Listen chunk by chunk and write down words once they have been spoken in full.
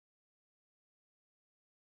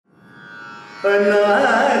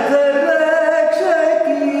अनाथ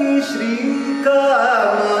रक्षकी श्री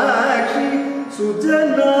कामाक्षी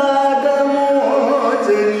सुजनागमोचनी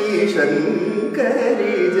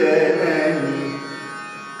शंकरी जननी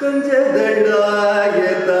कंज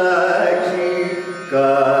दंडायताक्षी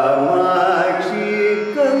कामाक्षी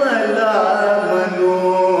कमला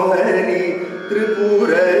मनोहरी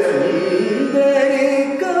त्रिपुर सुंदरी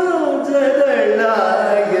कंज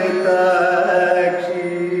दंडायताक्षी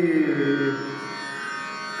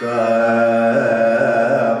Kamakshi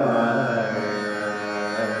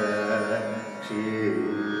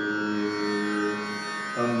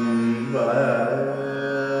Amba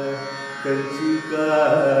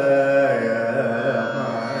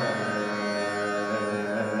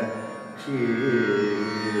Kamakshi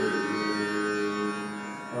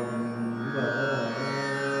Amba.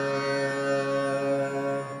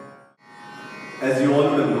 As you all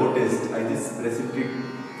would have noticed, I just presented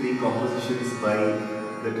 3 compositions by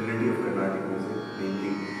the Trinity of Carnatic music,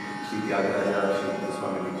 namely Shri Thyagaraja, Shri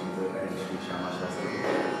Muthuswami Dikshitar and Shri Shyama Shastri.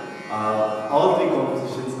 All 3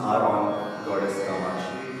 compositions are on Goddess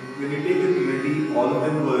Kamakshi. When you take the Trinity, all of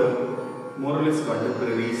them were more or less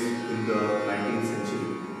contemporaries in the 19th century,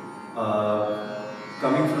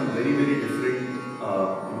 coming from very different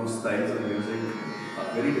styles of music,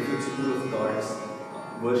 very different school of thoughts,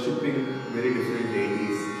 worshipping very different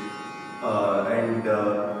deities, and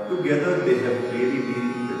together they have really been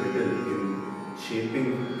pivotal in shaping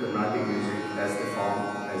Carnatic music as the form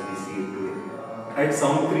as we see it today. At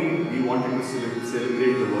Sound 3, we wanted to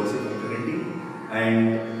celebrate the works of the Trinity,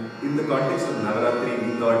 and in the context of Navaratri,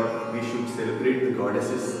 we thought we should celebrate the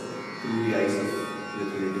goddesses through the eyes of the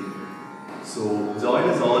Trinity. So join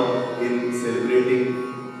us all in celebrating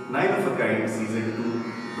 9 of a Kind Season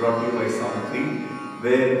 2, brought to you by Sound 3,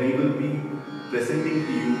 where we will be presenting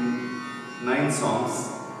to you 9 songs,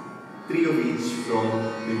 3 of each from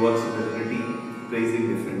the works of the Trinity, praising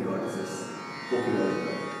different goddesses. Hope you all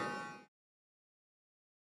enjoy.